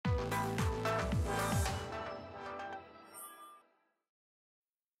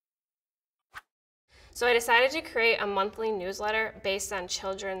So I decided to create a monthly newsletter based on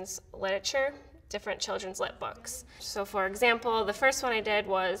children's literature, different children's lit books. So for example, the first one I did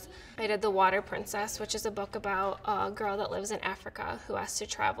The Water Princess, which is a book about a girl that lives in Africa who has to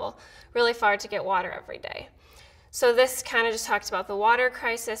travel really far to get water every day. So this kind of just talks about the water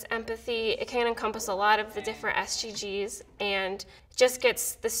crisis, empathy. It can encompass a lot of the different SDGs and just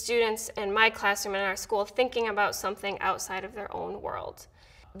gets the students in my classroom and in our school thinking about something outside of their own world.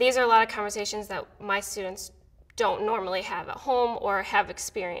 These are a lot of conversations that my students don't normally have at home or have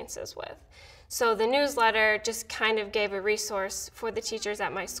experiences with. So the newsletter just kind of gave a resource for the teachers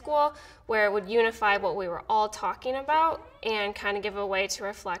at my school where it would unify what we were all talking about and kind of give a way to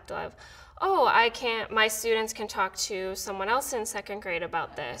reflect of, oh, my students can talk to someone else in 2nd grade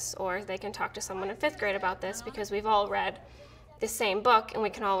about this, or they can talk to someone in 5th grade about this because we've all read the same book and we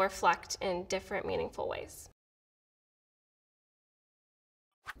can all reflect in different meaningful ways.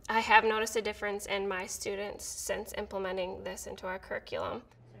 I have noticed a difference in my students since implementing this into our curriculum.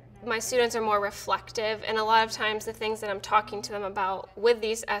 My students are more reflective, and a lot of times the things that I'm talking to them about with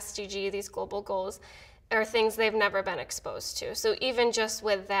these SDG, these global goals, are things they've never been exposed to. So even just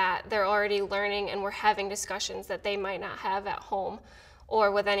with that, they're already learning and we're having discussions that they might not have at home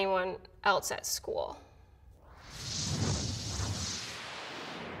or with anyone else at school.